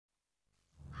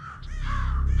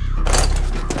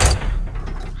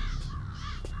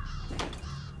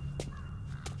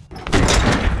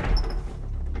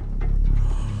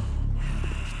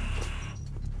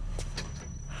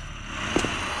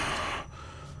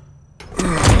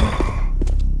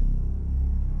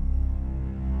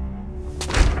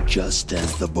Just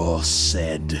as the boss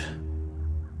said,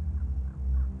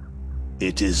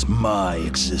 it is my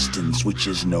existence which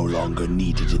is no longer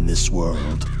needed in this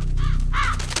world.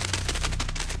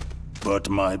 But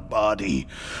my body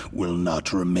will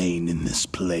not remain in this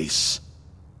place.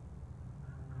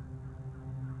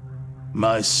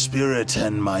 My spirit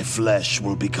and my flesh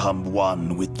will become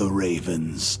one with the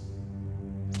ravens.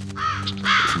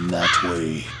 In that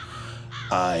way,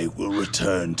 I will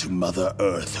return to Mother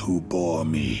Earth who bore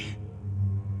me.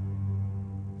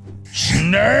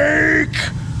 Snake!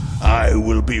 I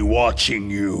will be watching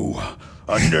you.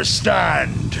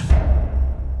 Understand?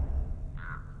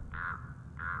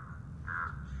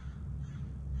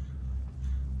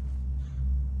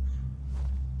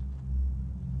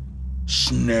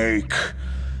 Snake,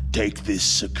 take this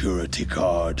security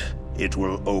card. It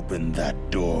will open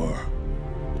that door.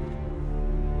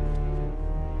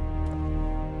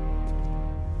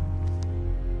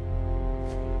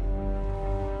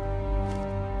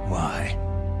 Why?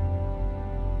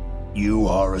 You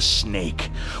are a snake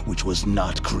which was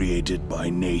not created by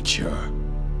nature.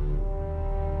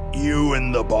 You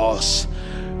and the boss,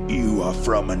 you are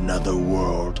from another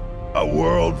world. A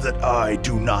world that I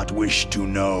do not wish to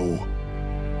know.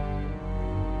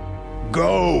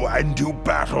 Go and do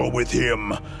battle with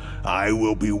him. I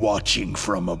will be watching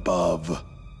from above.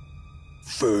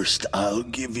 First, I'll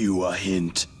give you a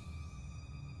hint.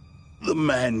 The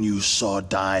man you saw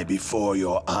die before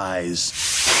your eyes,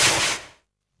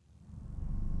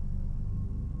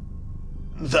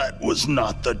 that was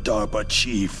not the DARPA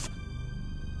chief.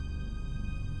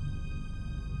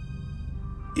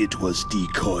 It was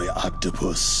Decoy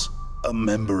Octopus, a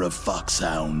member of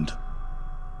Foxhound.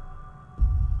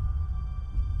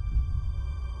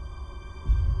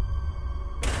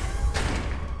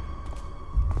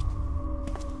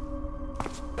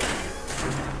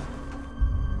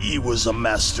 He was a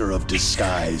master of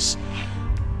disguise.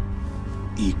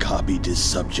 He copied his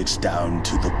subjects down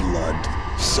to the blood,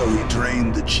 so he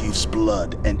drained the chief's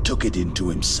blood and took it into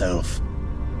himself.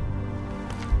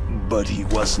 But he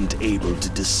wasn't able to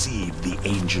deceive the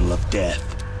Angel of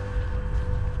Death.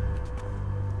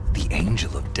 The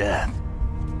Angel of Death?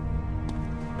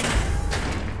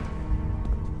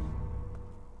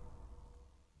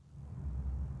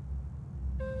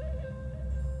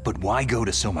 But why go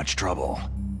to so much trouble?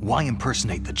 Why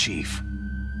impersonate the chief?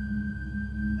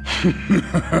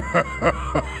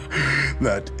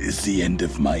 That is the end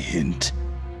of my hint.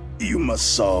 You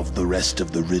must solve the rest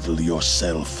of the riddle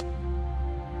yourself.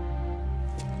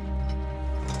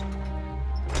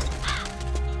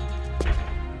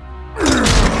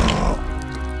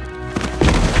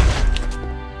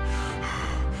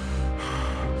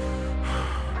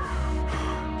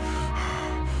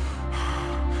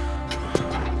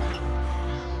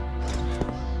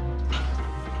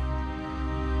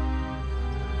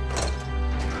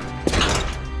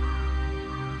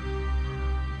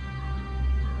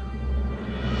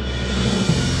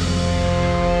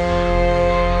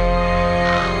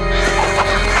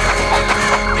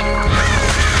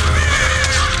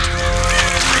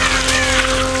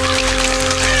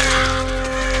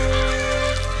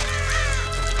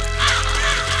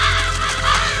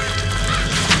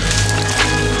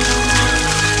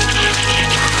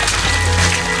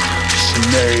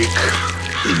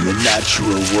 In the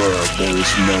natural world, there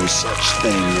is no such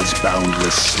thing as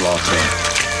boundless slaughter.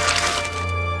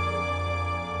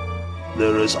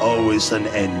 There is always an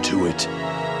end to it,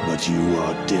 but you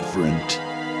are different.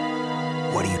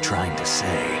 What are you trying to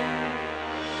say?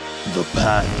 The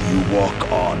path you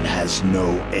walk on has no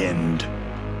end.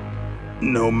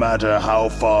 No matter how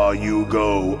far you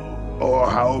go, or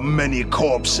how many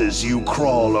corpses you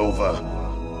crawl over,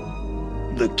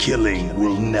 the killing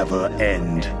will never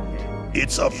end.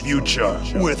 It's a future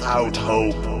without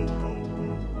hope.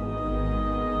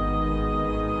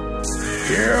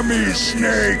 Hear me,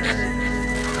 Snake.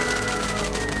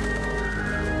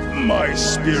 My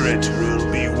spirit will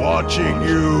be watching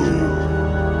you.